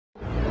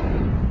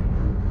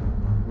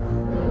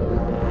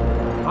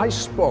I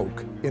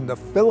spoke in the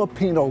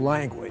Filipino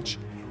language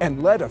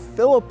and led a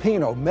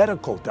Filipino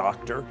medical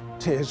doctor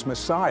to his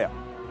Messiah.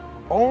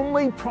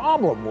 Only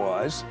problem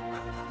was,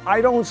 I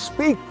don't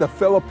speak the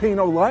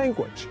Filipino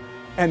language,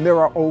 and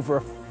there are over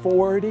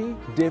 40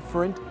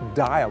 different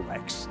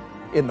dialects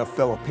in the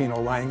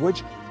Filipino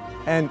language,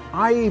 and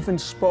I even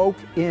spoke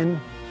in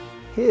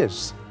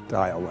his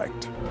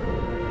dialect.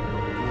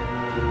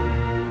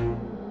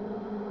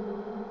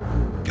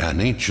 Can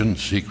ancient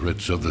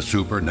secrets of the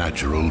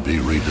supernatural be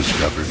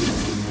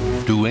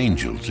rediscovered? Do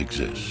angels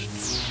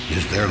exist?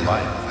 Is there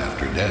life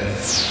after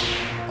death?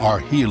 Are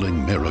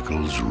healing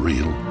miracles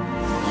real?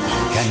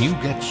 Can you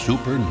get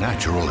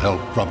supernatural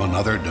help from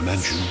another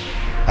dimension?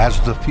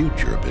 Has the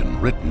future been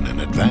written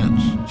in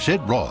advance?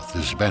 Sid Roth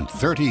has spent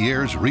 30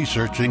 years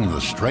researching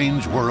the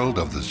strange world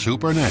of the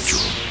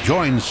supernatural.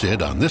 Join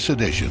Sid on this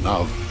edition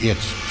of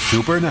It's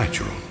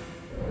Supernatural.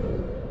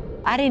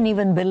 I didn't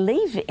even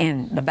believe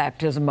in the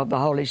baptism of the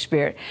Holy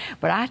Spirit.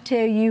 But I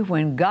tell you,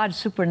 when God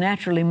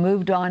supernaturally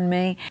moved on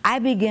me, I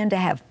began to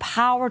have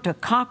power to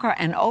conquer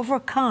and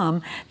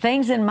overcome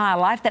things in my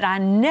life that I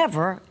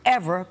never,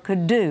 ever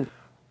could do.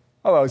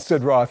 Hello,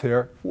 Sid Roth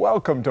here.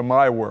 Welcome to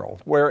my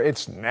world, where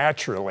it's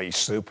naturally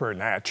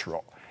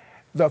supernatural.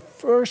 The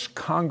first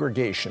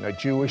congregation of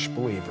Jewish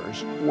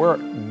believers were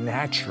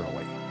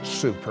naturally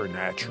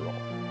supernatural.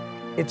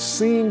 It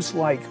seems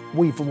like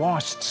we've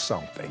lost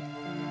something.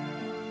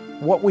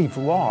 What we've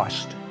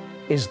lost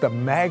is the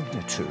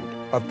magnitude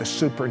of the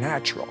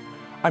supernatural.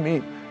 I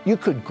mean, you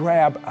could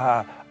grab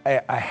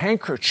a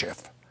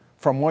handkerchief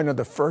from one of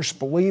the first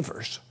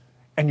believers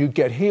and you'd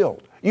get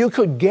healed. You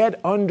could get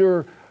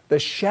under the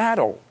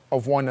shadow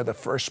of one of the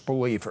first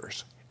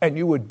believers and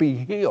you would be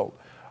healed.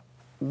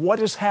 What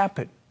has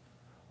happened?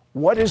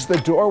 What is the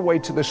doorway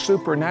to the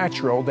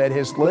supernatural that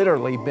has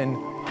literally been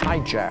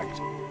hijacked?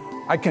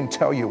 I can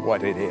tell you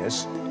what it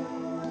is.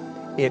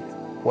 It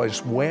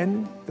was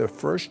when the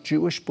first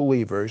Jewish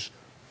believers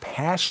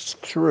passed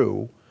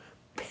through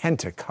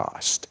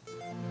Pentecost,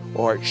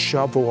 or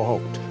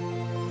Shavuot,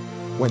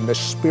 when the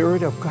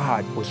Spirit of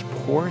God was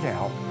poured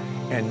out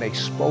and they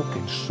spoke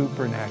in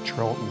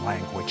supernatural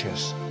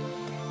languages.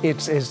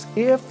 It's as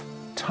if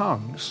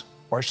tongues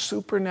or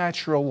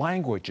supernatural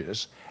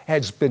languages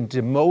has been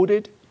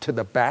demoted to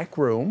the back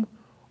room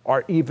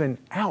or even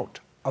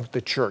out of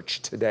the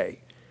church today.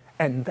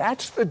 And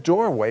that's the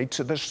doorway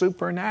to the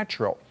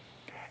supernatural.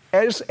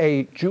 As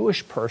a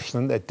Jewish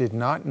person that did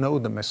not know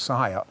the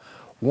Messiah,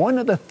 one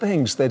of the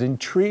things that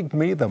intrigued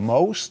me the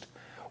most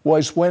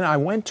was when I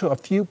went to a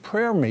few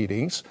prayer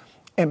meetings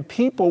and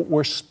people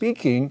were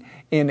speaking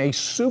in a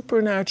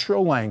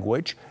supernatural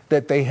language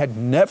that they had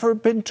never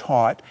been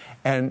taught.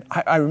 And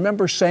I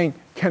remember saying,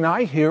 "Can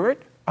I hear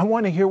it? I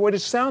want to hear what it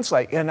sounds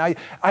like." And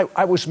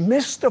I was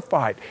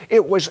mystified.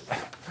 It was,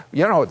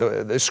 you know,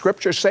 the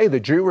scriptures say the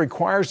Jew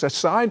requires a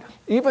sign.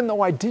 Even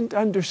though I didn't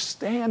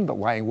understand the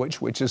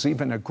language, which is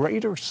even a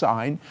greater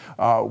sign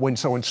when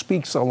someone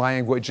speaks a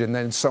language and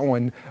then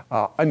someone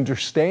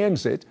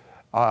understands it,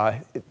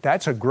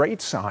 that's a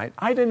great sign.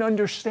 I didn't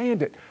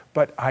understand it,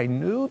 but I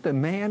knew the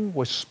man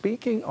was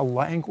speaking a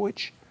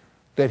language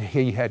that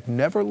he had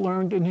never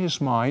learned in his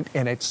mind,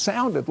 and it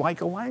sounded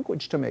like a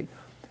language to me.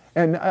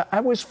 And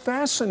I was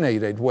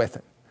fascinated with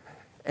it.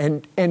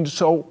 And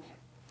so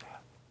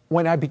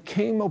when I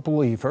became a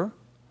believer,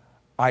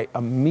 I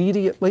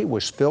immediately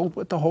was filled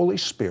with the Holy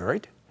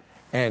Spirit,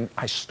 and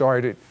I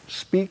started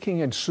speaking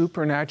in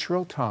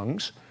supernatural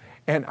tongues,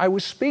 and I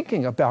was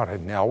speaking about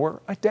an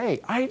hour a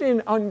day. I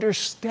didn't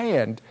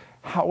understand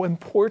how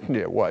important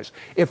it was.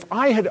 If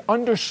I had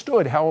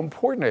understood how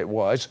important it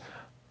was,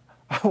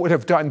 I would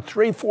have done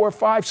 3, 4,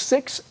 5,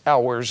 6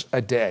 hours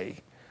a day.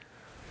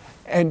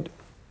 And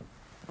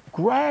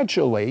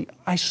gradually,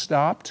 I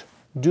stopped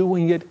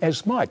doing it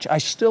as much. I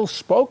still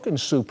spoke in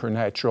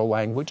supernatural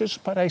languages,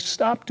 but I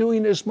stopped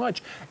doing as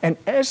much. And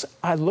as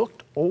I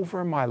looked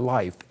over my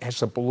life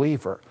as a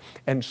believer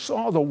and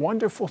saw the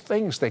wonderful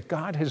things that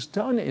God has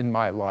done in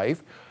my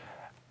life,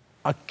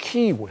 a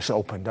key was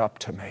opened up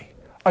to me.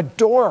 A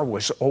door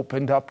was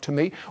opened up to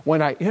me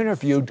when I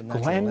interviewed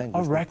Glenn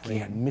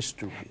Arekian.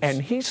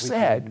 And he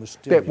said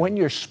that when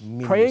you're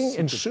praying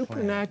in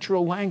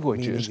supernatural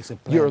languages,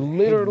 you're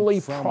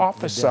literally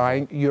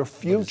prophesying your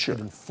future.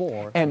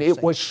 And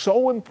it was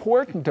so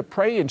important to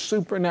pray in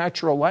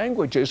supernatural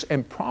languages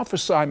and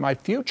prophesy my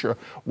future.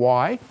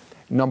 Why?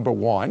 Number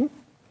one,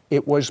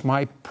 it was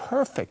my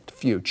perfect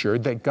future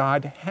that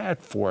God had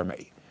for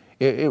me.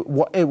 It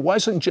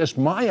wasn't just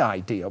my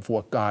idea of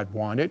what God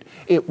wanted.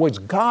 It was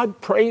God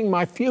praying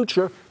my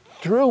future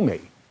through me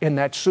in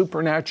that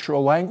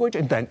supernatural language.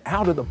 And then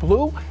out of the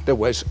blue, there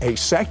was a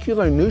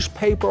secular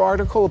newspaper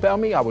article about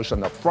me. I was on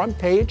the front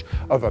page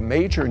of a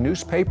major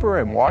newspaper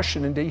in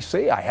Washington,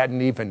 D.C. I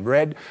hadn't even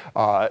read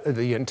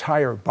the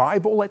entire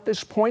Bible at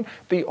this point.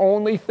 The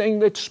only thing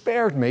that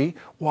spared me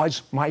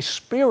was my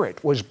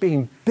spirit was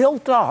being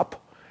built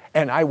up,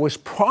 and I was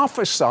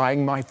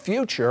prophesying my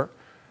future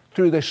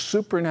through this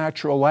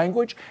supernatural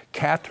language.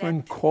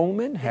 Catherine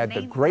Coleman had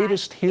the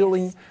greatest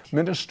healing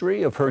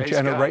ministry of her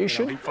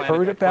generation,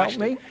 heard about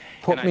me,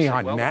 put me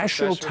on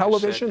national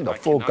television. The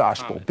Full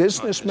Gospel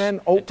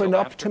Businessmen opened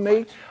up to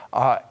me.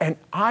 And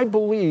I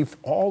believe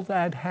all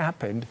that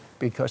happened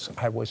because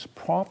I was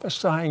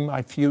prophesying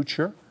my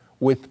future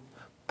with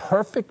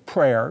perfect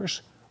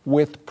prayers,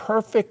 with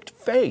perfect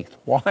faith.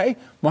 Why?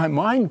 My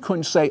mind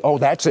couldn't say, oh,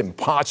 that's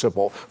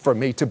impossible for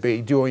me to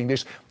be doing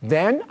this.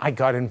 Then I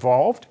got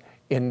involved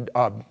in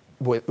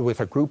with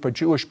a group of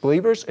Jewish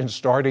believers in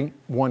starting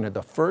one of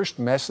the first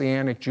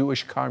Messianic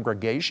Jewish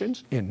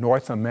congregations in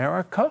North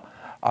America.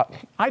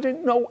 I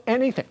didn't know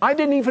anything. I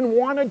didn't even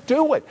want to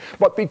do it.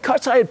 But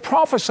because I had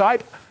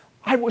prophesied,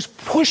 I was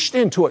pushed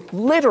into it,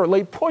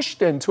 literally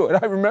pushed into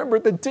it. I remember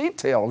the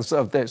details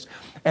of this.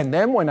 And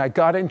then when I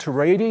got into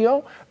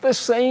radio, the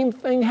same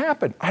thing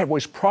happened. I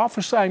was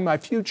prophesying my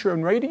future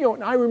in radio,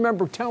 and I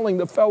remember telling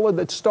the fellow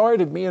that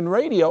started me in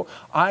radio,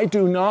 I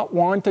do not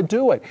want to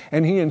do it.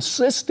 And he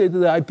insisted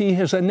that I be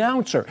his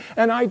announcer.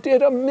 And I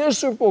did a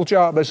miserable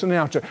job as an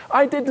announcer.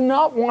 I did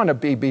not want to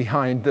be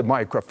behind the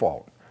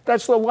microphone.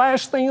 That's the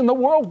last thing in the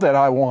world that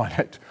I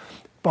wanted.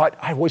 But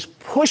I was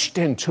pushed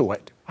into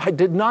it. I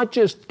did not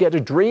just get a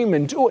dream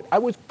and do it. I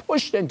was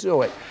pushed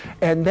into it.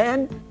 And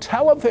then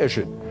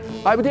television.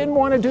 I didn't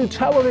want to do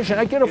television.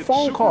 I get a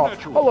phone call.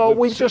 Hello,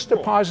 we just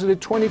deposited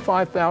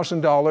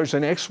 $25,000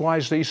 in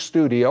XYZ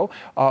studio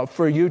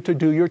for you to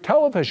do your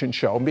television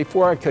show. And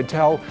before I could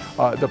tell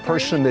the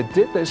person that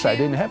did this, I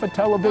didn't have a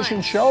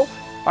television show.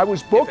 I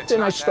was booked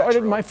and I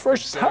started my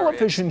first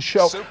television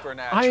show.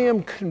 I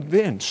am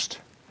convinced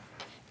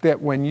that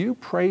when you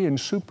pray in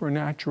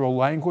supernatural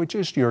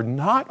languages, you're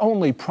not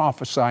only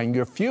prophesying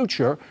your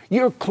future,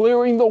 you're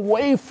clearing the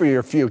way for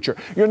your future.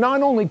 You're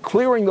not only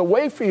clearing the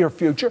way for your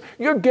future,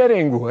 you're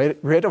getting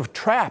rid of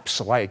traps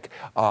like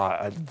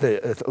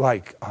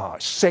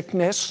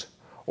sickness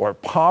or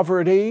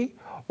poverty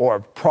or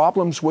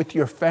problems with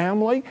your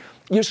family.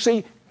 You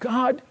see,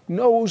 God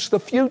knows the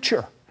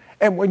future.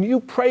 And when you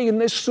pray in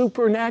this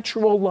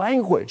supernatural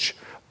language,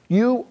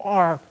 you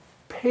are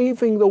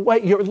paving the way.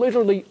 You're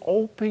literally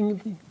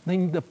opening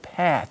the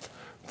path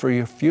for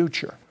your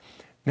future.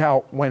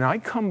 Now, when I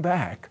come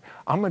back,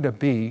 I'm going to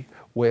be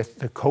with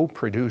the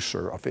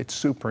co-producer of It's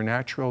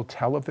Supernatural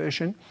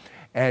Television,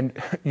 and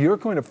you're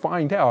going to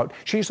find out,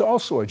 she's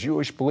also a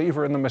Jewish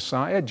believer in the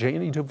Messiah,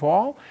 Janie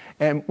Duvall,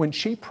 and when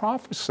she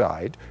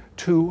prophesied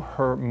to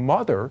her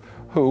mother,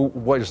 who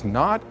was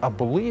not a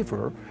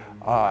believer,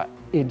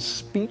 in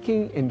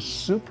speaking in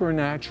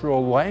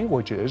supernatural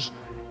languages,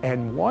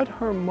 and what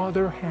her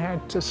mother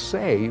had to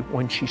say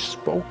when she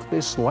spoke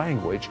this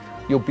language,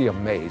 you'll be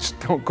amazed.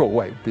 Don't go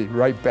away. Be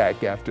right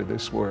back after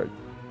this word.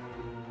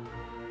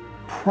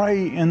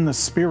 Pray in the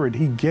Spirit.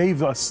 He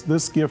gave us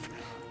this gift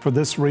for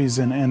this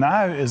reason. And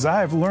as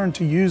I have learned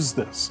to use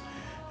this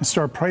and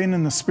start praying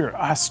in the Spirit,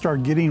 I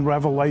start getting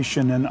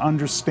revelation and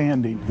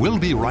understanding. We'll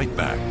be right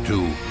back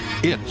to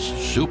It's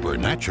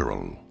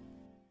Supernatural.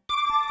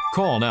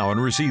 Call now and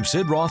receive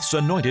Sid Roth's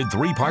anointed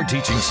 3-part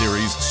teaching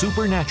series,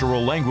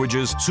 Supernatural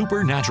Languages,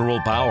 Supernatural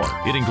Power.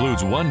 It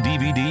includes 1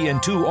 DVD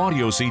and 2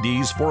 audio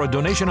CDs for a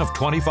donation of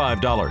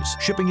 $25.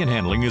 Shipping and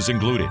handling is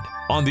included.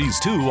 On these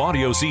 2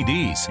 audio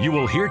CDs, you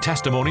will hear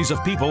testimonies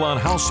of people on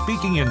how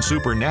speaking in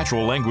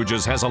supernatural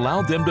languages has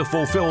allowed them to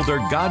fulfill their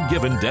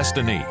God-given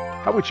destiny.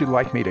 How would you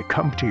like me to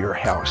come to your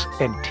house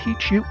and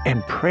teach you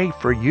and pray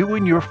for you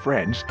and your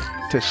friends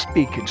to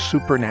speak in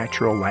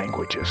supernatural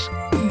languages?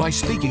 By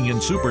speaking in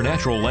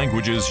supernatural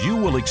languages, you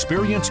will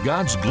experience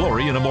God's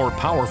glory in a more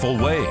powerful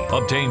way.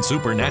 Obtain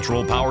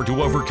supernatural power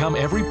to overcome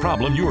every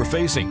problem you are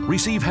facing.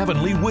 Receive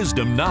heavenly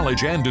wisdom,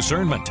 knowledge, and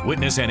discernment.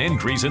 Witness an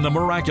increase in the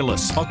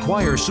miraculous.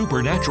 Acquire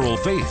supernatural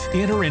faith.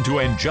 Enter into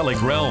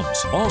angelic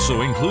realms.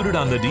 Also included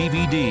on the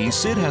DVD,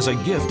 Sid has a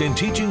gift in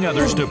teaching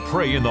others to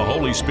pray in the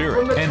Holy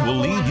Spirit and will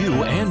lead you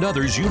and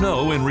others you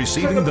know in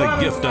receiving the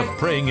gift of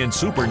praying in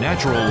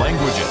supernatural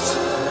languages.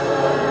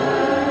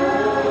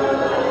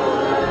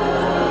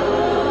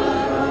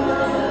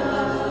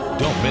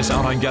 Don't miss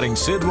out on getting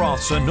Sid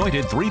Roth's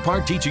anointed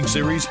 3-part teaching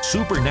series,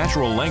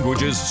 Supernatural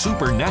Languages,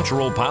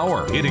 Supernatural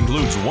Power. It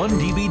includes 1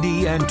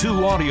 DVD and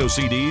 2 audio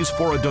CDs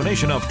for a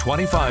donation of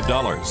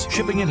 $25.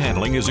 Shipping and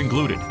handling is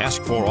included.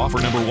 Ask for offer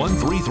number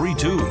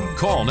 1332.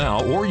 Call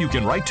now, or you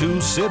can write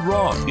to Sid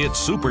Roth. It's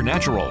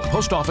Supernatural.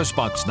 Post Office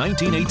Box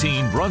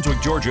 1918,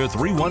 Brunswick, Georgia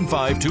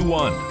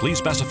 31521. Please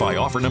specify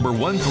offer number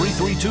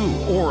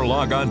 1332 or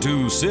log on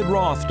to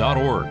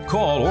sidroth.org.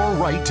 Call or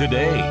write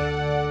today.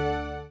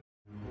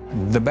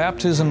 The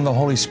baptism of the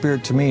Holy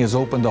Spirit to me has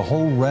opened the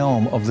whole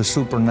realm of the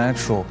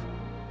supernatural.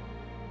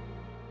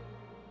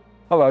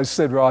 Hello,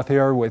 Sid Roth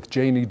here with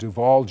Janie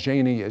Duvall.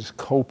 Janie is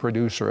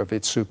co-producer of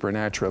It's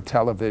Supernatural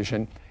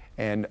Television.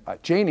 And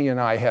Janie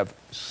and I have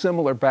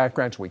similar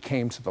backgrounds. We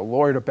came to the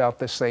Lord about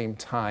the same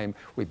time.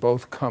 We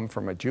both come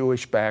from a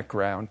Jewish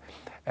background.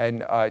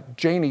 And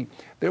Janie,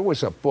 there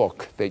was a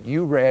book that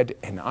you read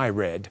and I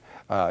read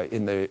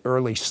in the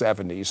early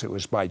 70s. It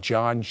was by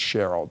John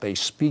Sherrill, They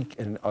Speak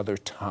in Other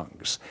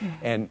Tongues.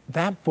 And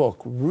that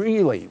book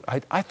really,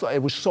 I thought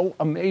it was so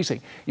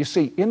amazing. You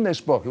see, in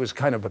this book, it was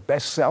kind of a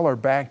bestseller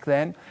back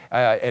then,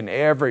 and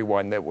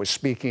everyone that was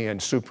speaking in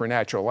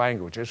supernatural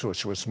languages,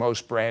 which was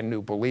most brand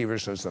new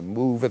believers, was the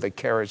move of the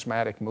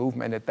charismatic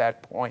movement at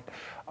that point,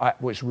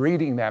 was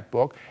reading that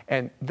book.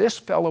 And this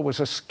fellow was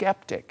a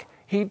skeptic.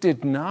 He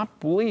did not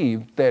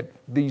believe that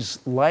these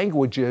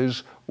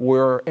languages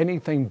were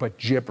anything but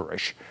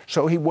gibberish.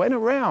 So he went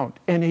around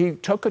and he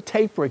took a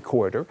tape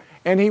recorder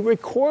and he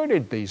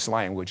recorded these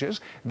languages.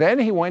 Then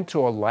he went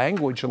to a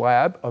language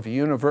lab of a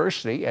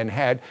university and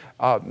had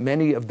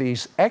many of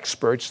these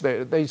experts,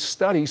 they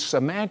study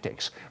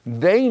semantics.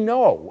 They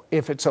know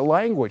if it's a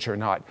language or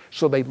not.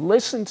 So they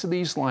listened to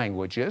these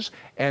languages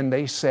and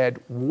they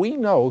said, we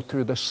know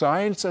through the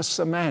science of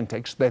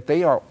semantics that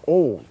they are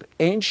old,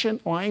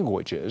 ancient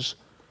languages,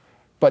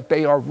 but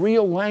they are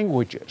real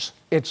languages.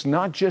 It's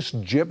not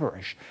just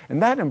gibberish.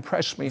 And that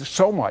impressed me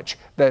so much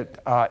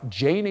that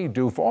Janie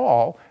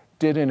Duvall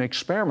did an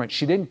experiment.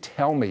 She didn't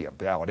tell me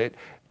about it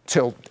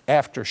till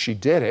after she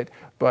did it,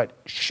 but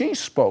she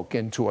spoke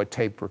into a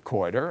tape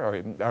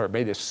recorder or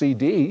made a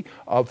CD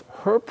of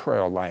her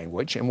prayer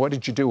language. And what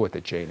did you do with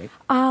it, Janie?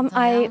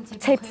 I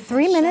taped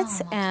 3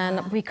 minutes,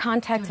 and we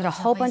contacted a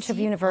whole bunch of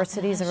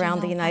universities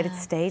around the United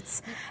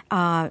States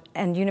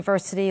and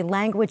university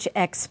language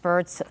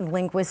experts,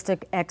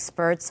 linguistic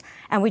experts,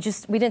 and we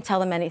didn't tell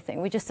them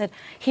anything. We just said,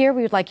 here,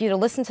 we would like you to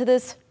listen to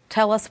this,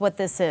 tell us what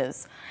this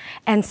is.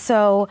 And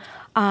so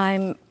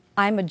I'm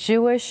a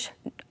Jewish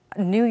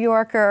New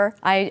Yorker.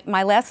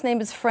 My last name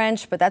is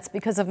French, but that's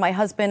because of my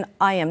husband.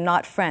 I am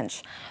not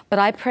French. But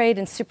I prayed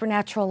in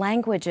supernatural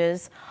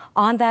languages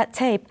on that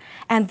tape,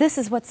 and this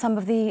is what some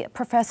of the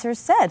professors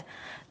said.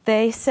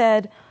 They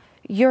said,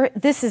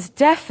 this is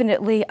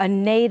definitely a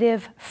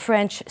native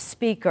French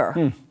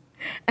speaker.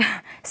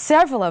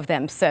 Several of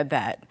them said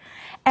that.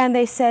 And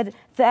they said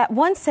that,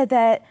 one said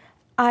that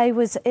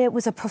it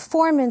was a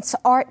performance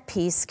art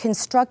piece,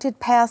 constructed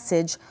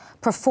passage,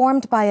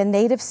 performed by a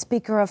native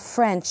speaker of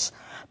French,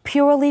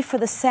 purely for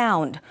the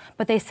sound.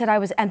 But they said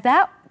and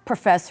that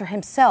professor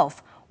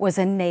himself was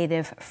a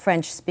native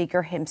French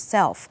speaker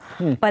himself.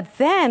 But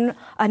then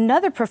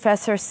another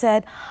professor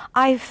said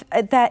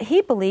that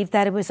he believed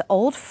that it was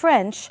Old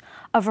French,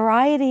 a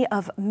variety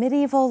of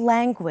medieval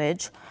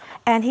language,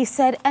 and he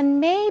said, and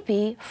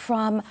maybe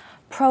from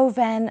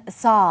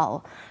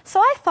Provençal.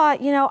 So I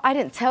thought, I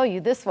didn't tell you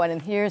this one,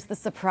 and here's the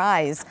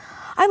surprise.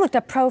 I looked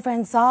up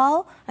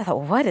Provençal. I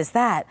thought, what is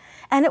that?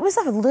 And it was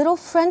a little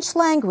French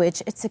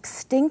language. It's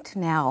extinct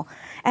now.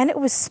 And it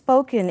was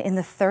spoken in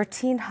the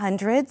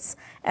 1300s.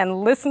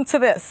 And listen to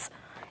this.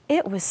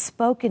 It was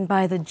spoken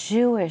by the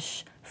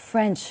Jewish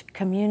French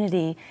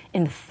community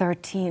in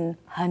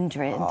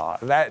 1300. Oh,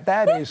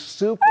 that is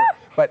super.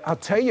 But I'll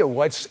tell you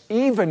what's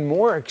even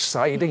more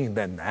exciting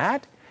than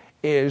that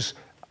is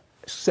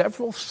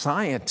several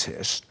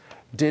scientists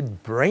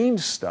did brain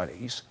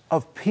studies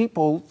of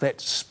people that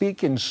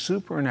speak in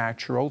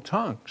supernatural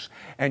tongues.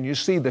 And you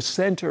see, the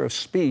center of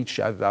speech,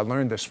 I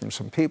learned this from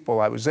some people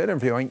I was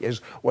interviewing, is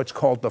what's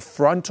called the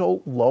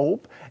frontal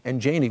lobe.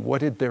 And Janie, what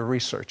did their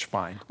research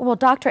find? Well,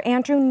 Dr.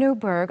 Andrew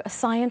Newberg, a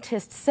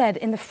scientist, said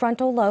in the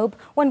frontal lobe,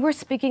 when we're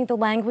speaking the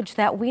language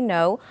that we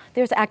know,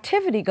 there's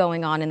activity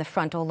going on in the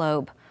frontal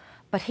lobe.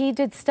 But he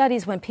did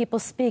studies when people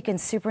speak in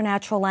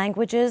supernatural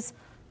languages,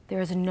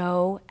 there's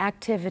no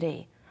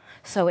activity.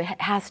 So it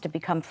has to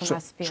become from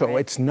our spirit. So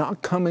it's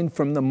not coming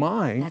from the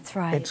mind. That's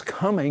right. It's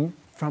coming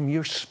from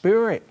your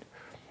spirit.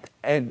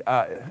 And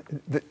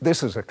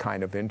this is a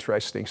kind of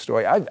interesting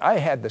story. I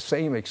had the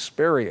same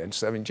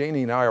experience. I mean,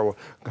 Janie and I are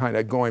kind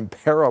of going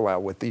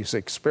parallel with these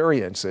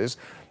experiences.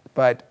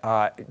 But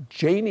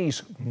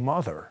Janie's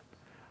mother,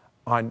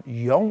 on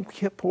Yom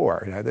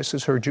Kippur, now this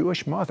is her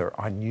Jewish mother,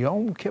 on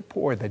Yom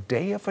Kippur, the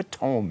Day of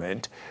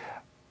Atonement,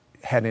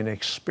 had an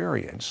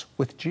experience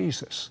with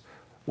Jesus.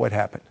 What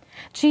happened?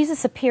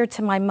 Jesus appeared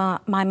to my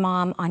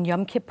mom on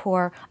Yom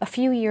Kippur a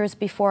few years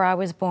before I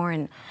was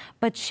born.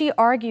 But she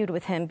argued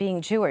with him,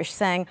 being Jewish,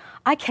 saying,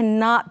 I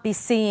cannot be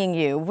seeing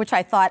you, which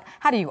I thought,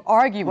 how do you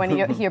argue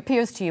when he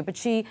appears to you? But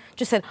she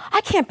just said,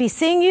 I can't be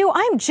seeing you.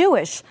 I'm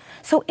Jewish.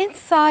 So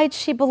inside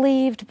she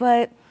believed,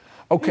 but...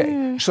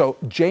 Okay, so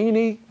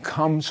Janie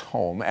comes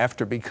home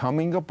after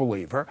becoming a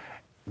believer.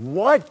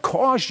 What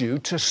caused you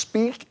to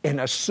speak in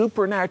a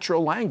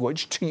supernatural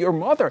language to your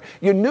mother?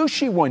 You knew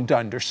she wouldn't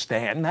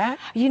understand that.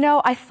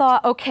 I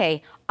thought,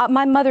 okay,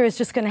 my mother is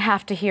just going to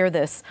have to hear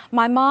this.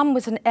 My mom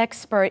was an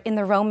expert in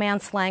the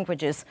Romance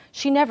languages.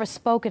 She never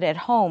spoke it at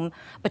home,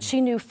 but she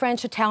knew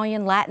French,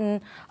 Italian,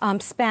 Latin,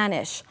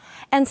 Spanish.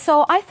 And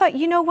so I thought,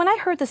 when I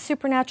heard the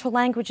supernatural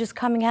languages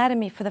coming out of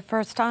me for the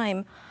first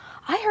time,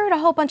 I heard a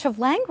whole bunch of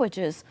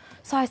languages.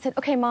 So I said,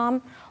 okay,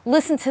 Mom,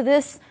 listen to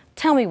this.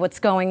 Tell me what's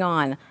going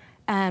on.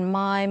 And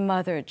my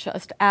mother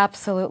just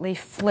absolutely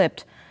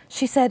flipped.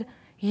 She said,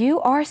 you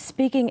are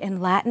speaking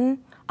in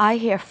Latin. I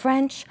hear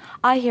French.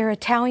 I hear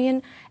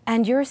Italian.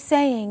 and you're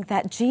saying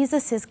that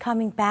Jesus is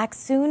coming back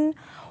soon,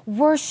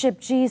 worship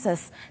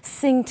Jesus,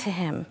 sing to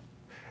him.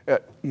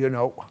 You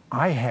know,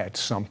 I had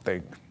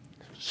something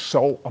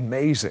so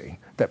amazing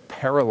that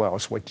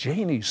parallels what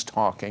Janie's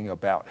talking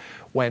about.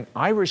 When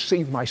I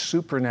received my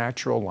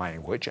supernatural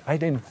language, I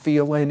didn't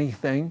feel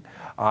anything.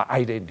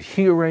 I didn't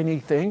hear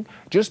anything.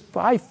 Just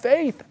by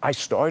faith, I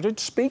started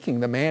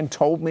speaking. The man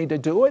told me to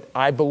do it.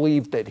 I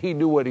believed that he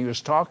knew what he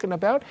was talking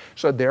about,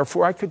 so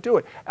therefore I could do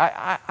it.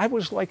 I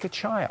was like a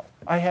child.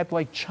 I had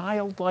like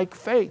childlike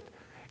faith.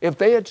 If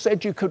they had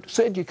said you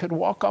could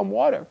walk on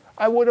water,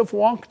 I would have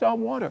walked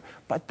on water.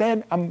 But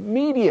then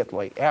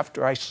immediately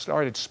after I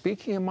started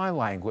speaking in my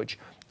language,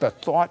 the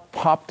thought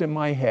popped in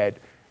my head,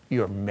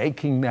 you're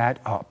making that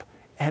up.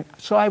 And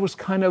so I was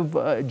kind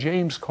of,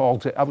 James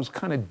called it, I was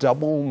kind of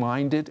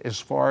double-minded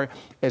as far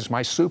as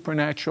my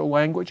supernatural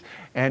language.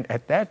 And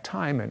at that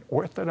time, an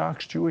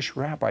Orthodox Jewish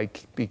rabbi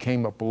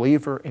became a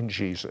believer in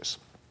Jesus.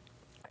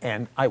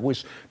 And I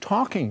was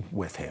talking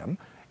with him,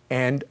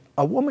 and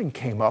a woman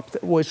came up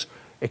that was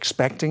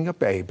expecting a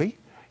baby,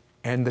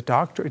 and the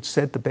doctor had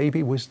said the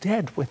baby was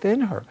dead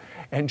within her.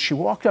 And she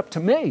walked up to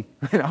me,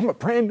 and I'm a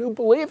brand new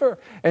believer,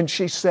 and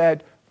she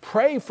said,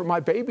 pray for my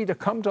baby to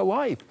come to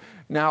life.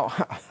 Now,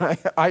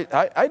 I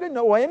didn't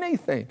know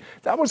anything.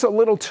 That was a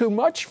little too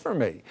much for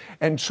me.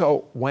 And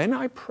so when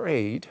I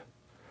prayed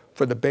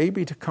for the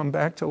baby to come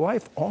back to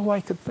life, all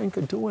I could think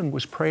of doing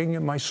was praying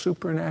in my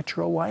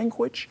supernatural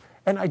language,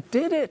 and I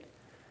did it.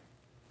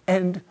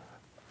 And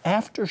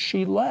after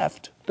she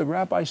left, the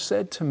rabbi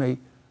said to me,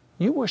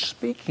 you were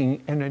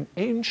speaking in an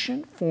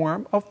ancient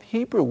form of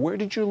Hebrew. Where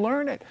did you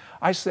learn it?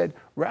 I said,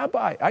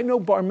 Rabbi, I know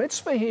Bar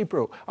Mitzvah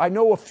Hebrew. I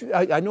know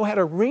how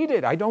to read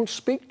it. I don't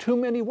speak too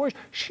many words.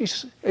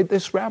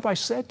 This rabbi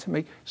said to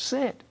me,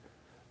 Sid,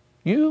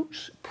 you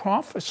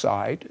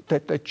prophesied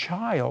that the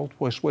child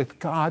was with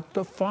God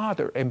the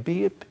Father, and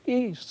be at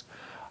peace.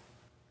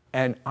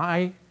 And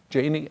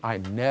Janie, I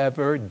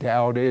never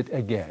doubted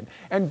again.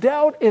 And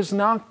doubt is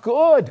not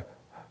good,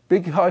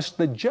 because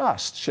the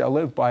just shall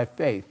live by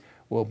faith.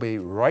 We'll be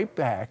right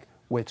back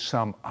with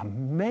some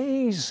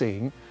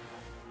amazing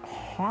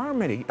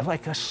harmony,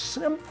 like a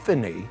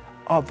symphony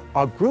of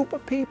a group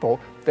of people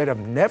that have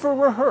never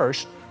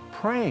rehearsed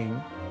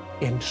praying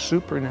in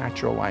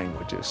supernatural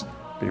languages.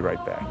 Be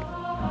right back.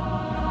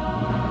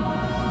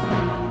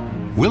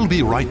 We'll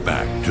be right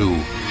back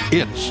to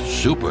It's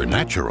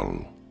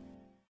Supernatural.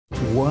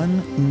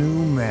 One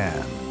new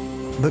man.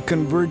 The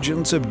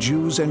convergence of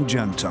Jews and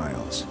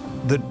Gentiles.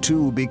 The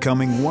two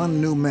becoming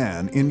one new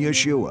man in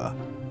Yeshua.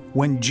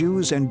 When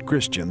Jews and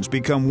Christians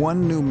become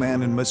one new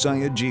man in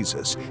Messiah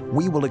Jesus,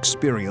 we will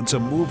experience a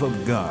move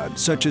of God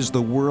such as the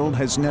world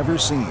has never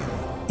seen.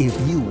 If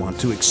you want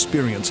to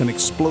experience an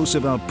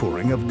explosive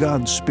outpouring of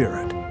God's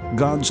Spirit,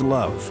 God's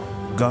love,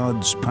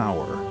 God's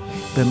power,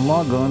 then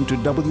log on to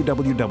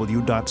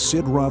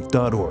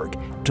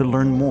www.sidroth.org to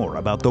learn more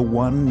about the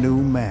one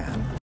new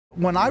man.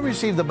 When I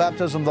received the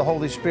baptism of the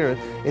Holy Spirit,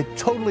 it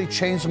totally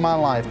changed my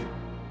life.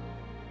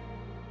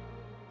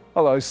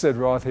 Hello, Sid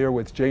Roth here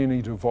with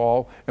Janie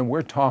Duvall, and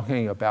we're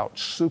talking about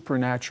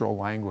supernatural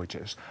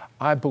languages.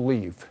 I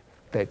believe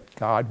that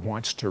God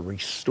wants to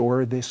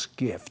restore this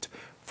gift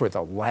for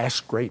the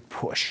last great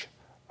push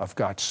of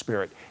God's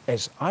Spirit.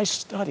 As I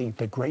study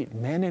the great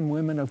men and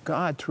women of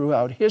God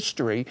throughout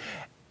history,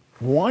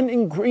 one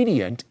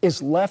ingredient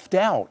is left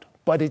out,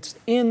 but it's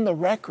in the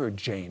record,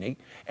 Janie,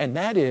 and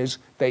that is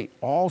they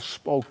all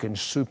spoke in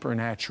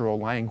supernatural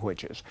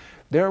languages.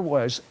 There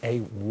was a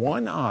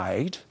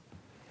one-eyed,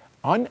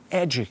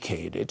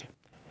 uneducated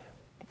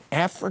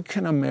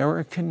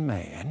African-American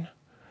man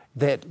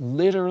that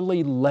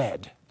literally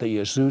led the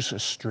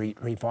Azusa Street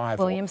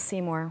revival. William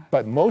Seymour.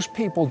 But most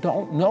people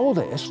don't know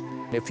this.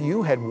 If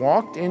you had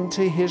walked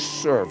into his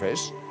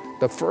service,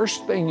 the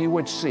first thing you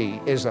would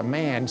see is a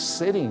man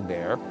sitting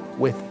there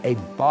with a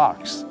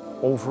box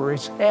over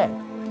his head.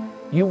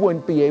 You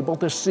wouldn't be able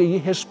to see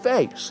his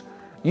face.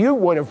 You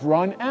would have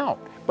run out.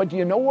 But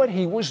you know what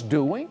he was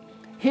doing?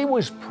 He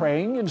was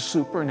praying in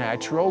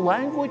supernatural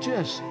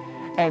languages,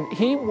 and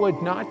he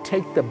would not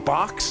take the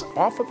box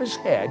off of his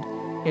head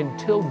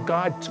until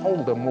God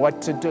told him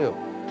what to do.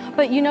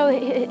 But you know,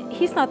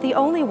 he's not the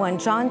only one.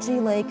 John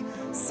G. Lake,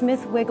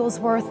 Smith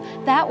Wigglesworth,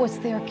 that was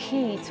their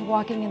key to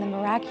walking in the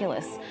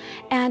miraculous.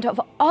 And of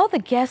all the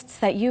guests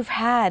that you've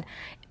had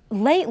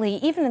lately,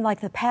 even in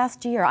like the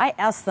past year, I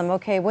asked them,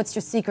 okay, what's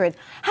your secret?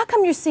 How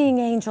come you're seeing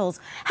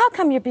angels? How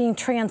come you're being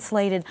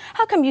translated?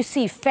 How come you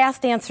see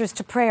fast answers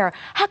to prayer?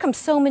 How come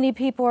so many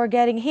people are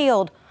getting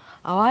healed?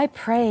 Oh, I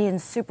pray in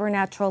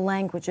supernatural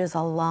languages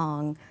a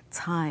long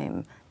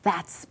time.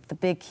 That's the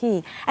big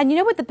key. And you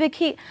know what the big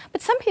key?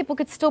 But some people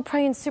could still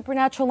pray in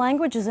supernatural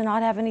languages and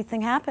not have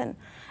anything happen.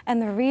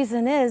 And the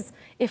reason is,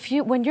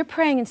 when you're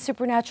praying in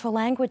supernatural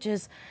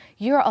languages,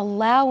 you're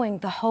allowing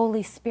the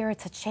Holy Spirit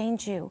to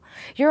change you.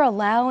 You're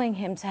allowing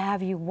Him to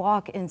have you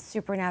walk in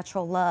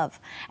supernatural love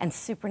and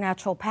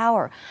supernatural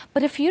power.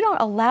 But if you don't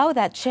allow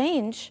that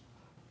change,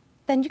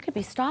 then you could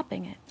be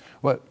stopping it.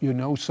 Well, you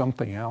know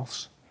something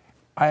else?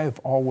 I have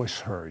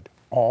always heard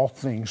all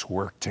things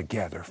work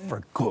together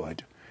for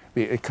good.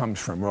 It comes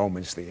from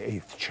Romans, the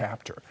 8th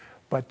chapter.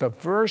 But the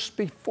verse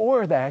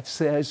before that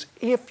says,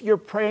 if you're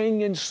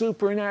praying in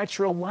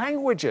supernatural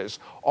languages,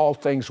 all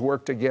things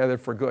work together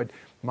for good.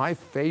 My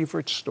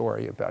favorite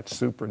story about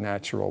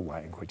supernatural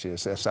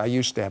languages is I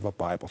used to have a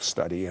Bible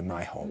study in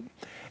my home.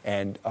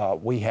 And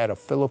we had a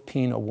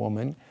Filipino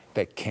woman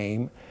that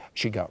came.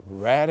 She got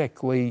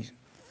radically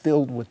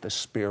filled with the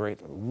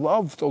Spirit,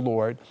 loved the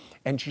Lord,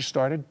 and she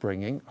started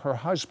bringing her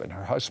husband.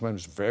 Her husband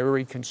was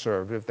very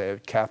conservative. They had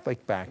a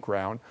Catholic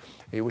background.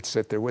 He would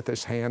sit there with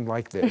his hand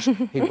like this.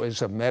 He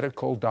was a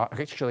medical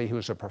doctor. Actually, he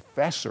was a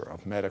professor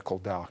of medical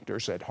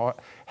doctors at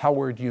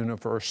Howard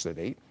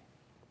University.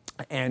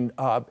 And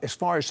as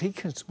far as he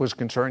was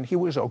concerned, he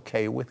was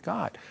okay with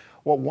God.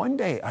 Well, one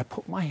day I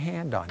put my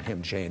hand on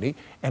him, Janie,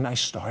 and I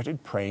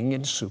started praying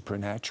in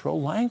supernatural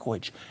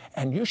language.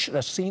 And you should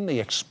have seen the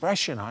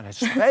expression on his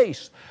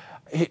face.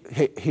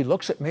 He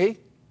looks at me,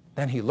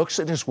 then he looks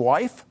at his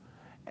wife,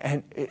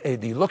 and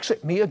he looks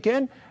at me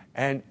again.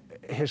 And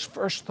his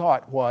first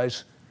thought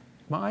was,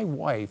 my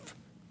wife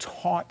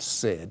taught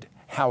Sid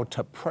how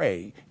to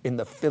pray in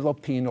the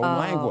Filipino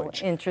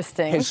language.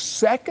 Interesting. His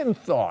second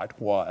thought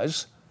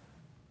was,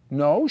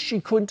 no, she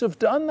couldn't have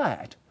done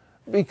that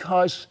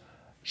because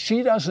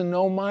she doesn't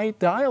know my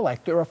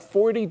dialect. There are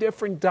 40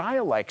 different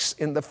dialects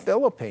in the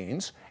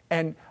Philippines,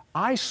 and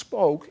I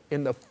spoke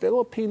in the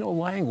Filipino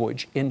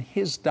language in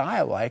his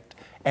dialect,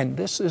 and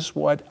this is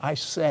what I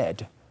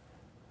said.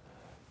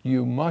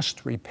 You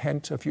must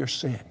repent of your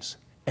sins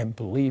and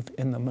believe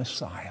in the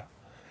Messiah.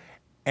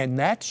 And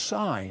that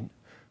sign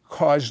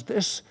caused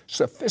this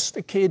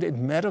sophisticated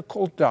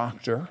medical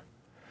doctor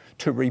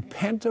to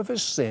repent of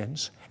his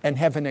sins and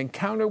have an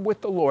encounter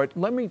with the Lord.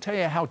 Let me tell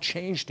you how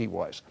changed he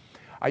was.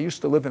 I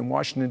used to live in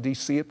Washington,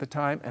 D.C. at the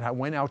time, and I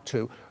went out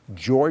to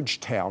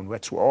Georgetown.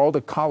 That's where all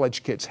the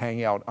college kids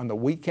hang out on the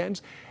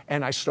weekends.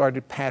 And I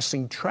started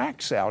passing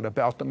tracts out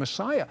about the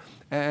Messiah.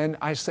 And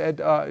I said,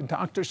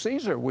 Dr.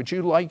 Caesar, would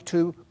you like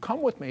to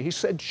come with me? He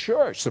said,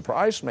 sure.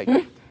 Surprised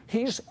me.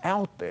 He's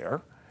out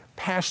there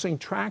passing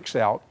tracts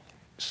out.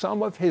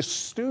 Some of his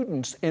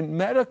students in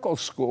medical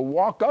school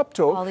walk up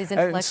to him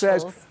and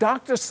says,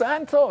 Dr.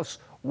 Santos,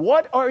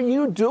 what are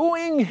you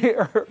doing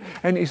here?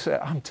 And he said,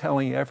 I'm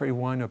telling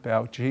everyone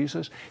about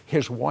Jesus.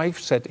 His wife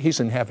said,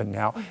 he's in heaven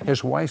now.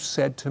 His wife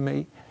said to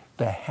me,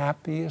 the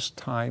happiest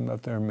time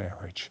of their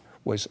marriage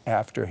was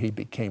after he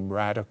became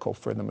radical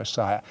for the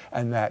Messiah.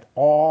 And that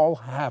all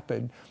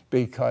happened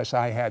because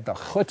I had the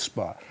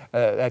chutzpah,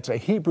 that's a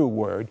Hebrew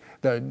word,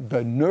 the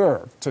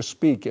nerve to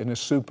speak in a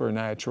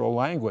supernatural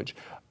language.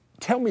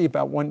 Tell me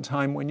about one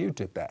time when you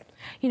did that.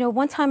 You know,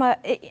 one time, and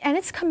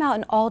it's come out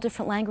in all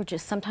different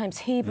languages, sometimes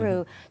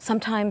Hebrew,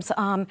 sometimes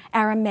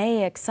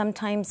Aramaic,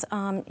 sometimes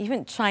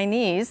even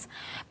Chinese.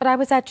 But I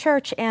was at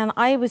church and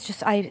I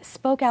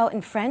spoke out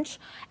in French,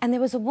 and there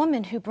was a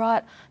woman who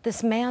brought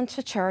this man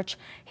to church.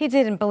 He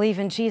didn't believe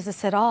in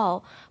Jesus at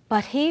all,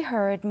 but he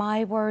heard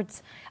my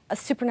words,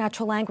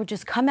 supernatural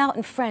languages, come out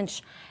in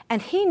French,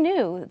 and he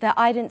knew that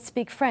I didn't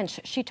speak French.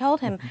 She told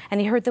him, and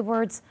he heard the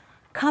words,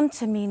 come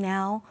to me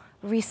now.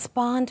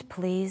 Respond,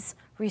 please.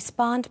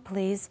 Respond,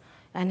 please.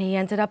 And he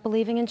ended up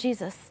believing in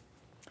Jesus.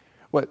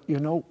 Well, you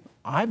know,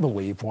 I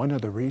believe one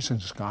of the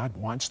reasons God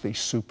wants these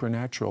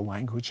supernatural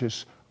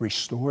languages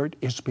restored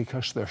is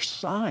because they're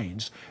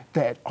signs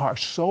that are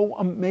so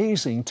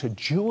amazing to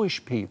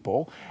Jewish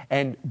people,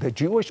 and the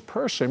Jewish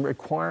person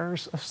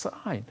requires a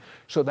sign.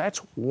 So that's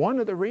one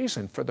of the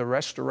reasons for the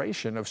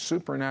restoration of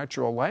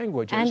supernatural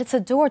languages. And it's a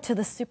door to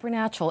the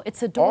supernatural.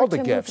 It's a door to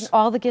move in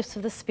all the gifts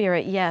of the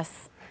Spirit,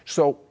 yes.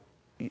 So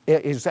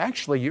it's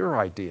actually your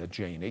idea,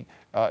 Janie.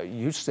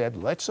 You said,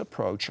 let's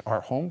approach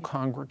our home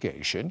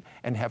congregation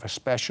and have a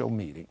special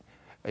meeting.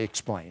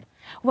 Explain.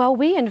 Well,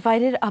 we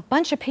invited a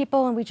bunch of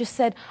people and we just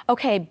said,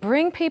 okay,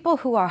 bring people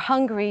who are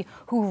hungry,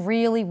 who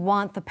really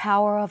want the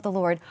power of the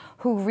Lord,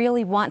 who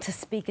really want to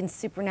speak in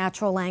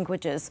supernatural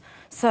languages.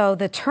 So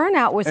the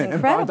turnout was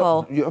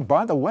incredible.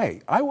 By the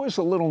way, I was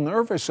a little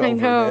nervous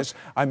over this.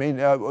 I mean,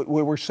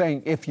 we were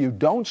saying if you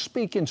don't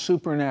speak in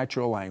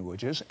supernatural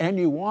languages and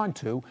you want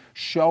to,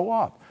 show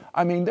up.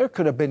 I mean, there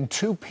could have been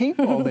 2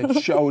 people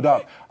that showed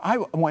up.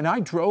 When I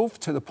drove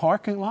to the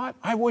parking lot,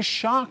 I was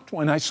shocked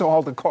when I saw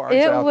all the cars out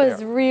there. It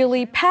was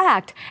really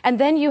packed. And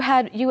then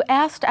you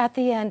asked at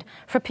the end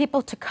for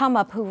people to come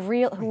up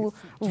who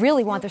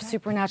really want their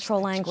supernatural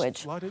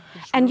language.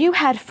 And you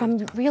had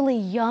from really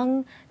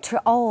young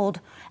to old.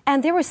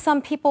 And there were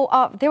some people,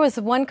 there was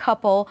one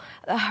couple,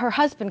 her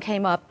husband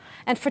came up,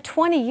 and for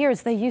 20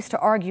 years they used to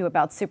argue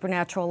about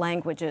supernatural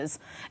languages.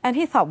 And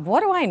he thought, what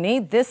do I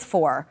need this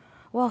for?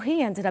 Well,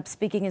 he ended up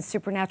speaking in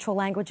supernatural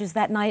languages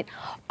that night.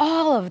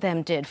 All of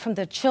them did, from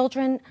the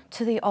children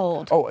to the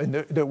old. Oh, and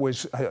there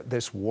was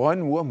this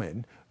one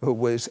woman who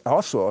was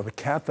also of a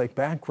Catholic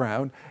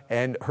background,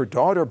 and her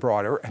daughter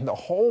brought her, and the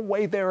whole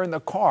way there in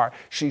the car,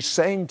 she's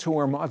saying to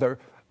her mother,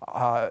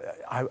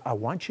 I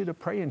want you to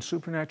pray in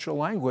supernatural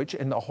language.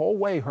 And the whole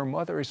way her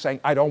mother is saying,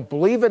 I don't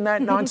believe in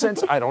that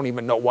nonsense. I don't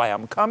even know why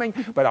I'm coming,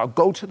 but I'll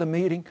go to the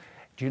meeting.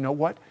 you know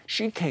what?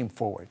 She came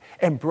forward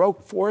and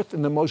broke forth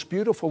in the most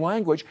beautiful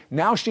language.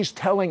 Now she's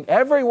telling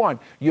everyone,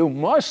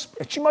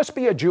 she must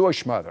be a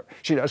Jewish mother.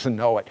 She doesn't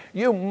know it.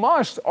 You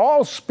must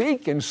all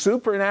speak in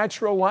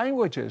supernatural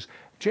languages.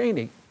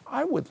 Janie,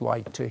 I would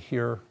like to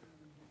hear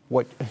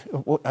I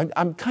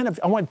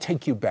want to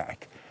take you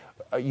back.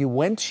 You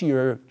went to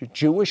your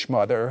Jewish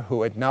mother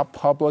who had not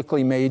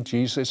publicly made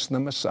Jesus the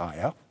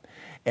Messiah,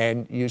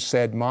 and you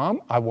said,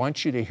 Mom, I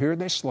want you to hear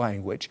this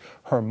language.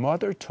 Her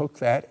mother took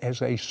that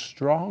as a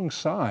strong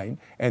sign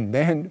and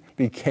then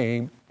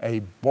became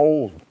a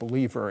bold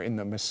believer in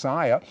the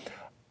Messiah.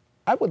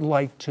 I would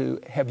like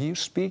to have you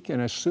speak in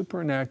a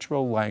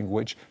supernatural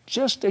language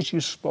just as you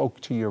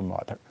spoke to your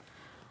mother.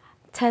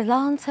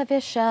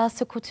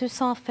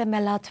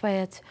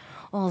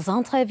 Aux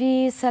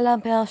entrevues, c'est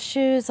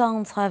l'aperçu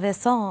en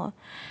traversant.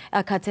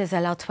 À côté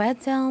de la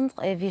toilette,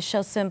 et vie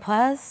chose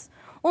impresse.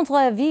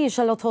 Entrevue,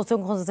 je le trouve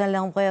de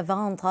l'ombre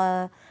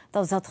ventre.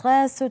 Dans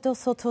adresses, de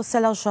surtout,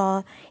 c'est la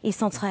joie, ils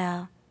sont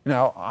très.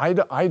 Now,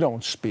 I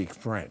don't speak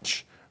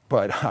French,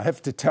 but I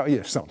have to tell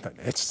you something.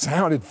 It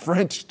sounded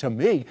French to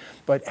me,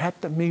 but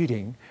at the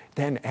meeting,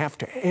 then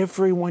after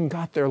everyone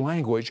got their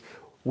language,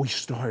 we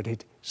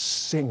started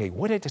singing.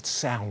 What did it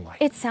sound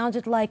like? It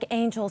sounded like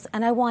angels,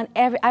 and I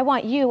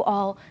want you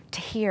all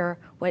to hear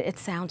what it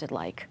sounded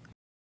like.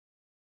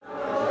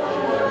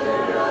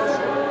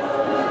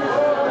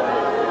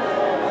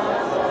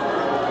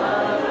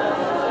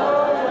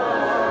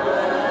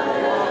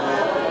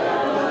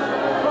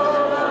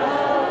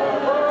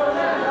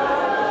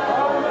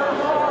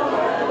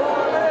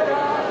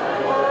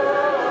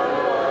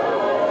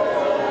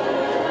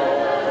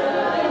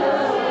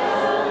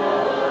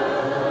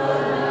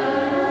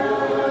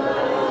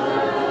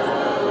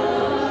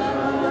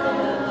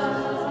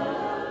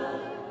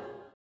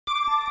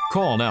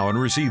 Call now and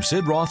receive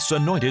Sid Roth's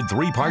anointed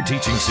 3-part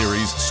teaching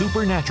series,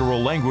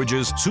 Supernatural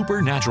Languages,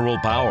 Supernatural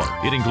Power.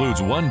 It includes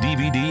 1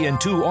 DVD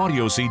and 2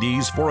 audio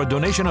CDs for a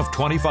donation of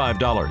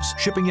 $25.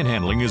 Shipping and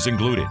handling is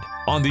included.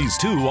 On these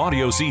 2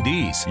 audio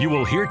CDs, you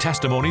will hear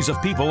testimonies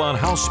of people on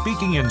how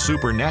speaking in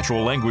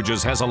supernatural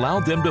languages has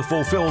allowed them to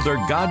fulfill their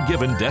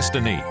God-given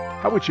destiny.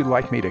 How would you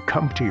like me to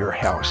come to your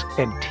house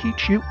and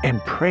teach you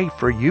and pray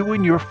for you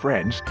and your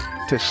friends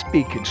to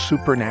speak in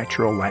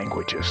supernatural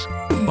languages?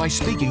 By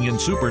speaking in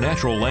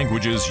supernatural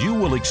languages, you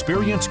will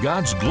experience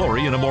God's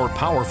glory in a more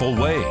powerful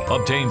way.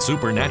 Obtain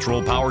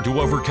supernatural power to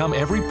overcome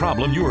every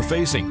problem you are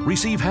facing.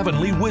 Receive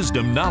heavenly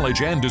wisdom,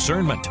 knowledge, and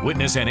discernment.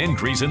 Witness an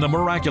increase in the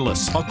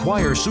miraculous.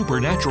 Acquire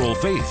supernatural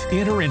faith.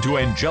 Enter into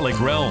angelic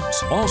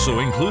realms. Also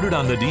included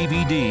on the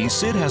DVD,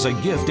 Sid has a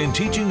gift in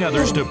teaching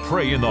others to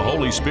pray in the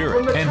Holy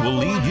Spirit and will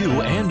lead you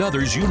and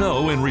others you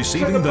know in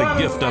receiving the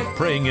gift of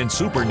praying in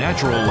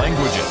supernatural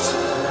languages.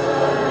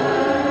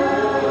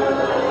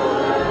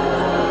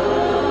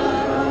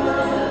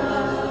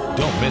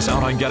 Don't miss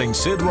out on getting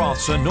Sid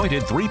Roth's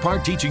anointed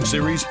 3-part teaching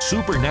series,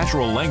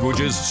 Supernatural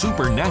Languages,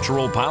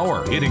 Supernatural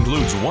Power. It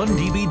includes 1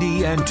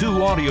 DVD and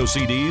 2 audio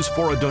CDs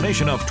for a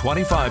donation of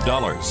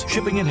 $25.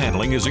 Shipping and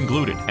handling is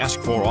included. Ask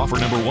for offer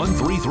number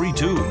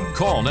 1332.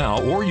 Call now,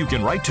 or you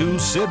can write to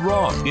Sid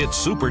Roth. It's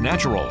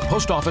Supernatural.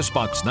 Post Office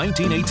Box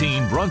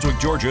 1918, Brunswick,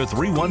 Georgia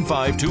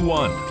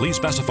 31521. Please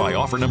specify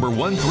offer number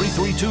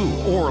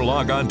 1332 or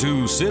log on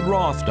to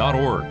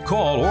sidroth.org.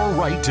 Call or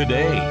write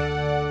today.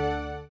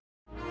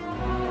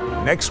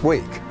 Next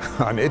week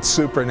on It's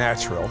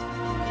Supernatural,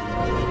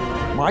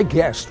 my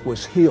guest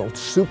was healed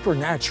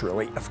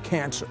supernaturally of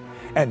cancer.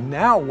 And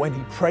now when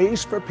he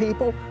prays for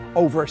people,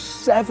 over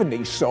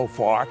 70 so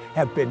far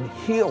have been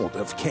healed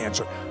of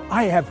cancer.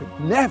 I have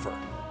never,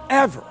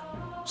 ever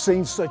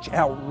seen such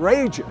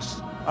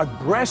outrageous,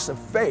 aggressive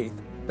faith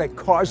that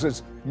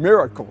causes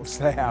miracles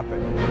to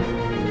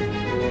happen.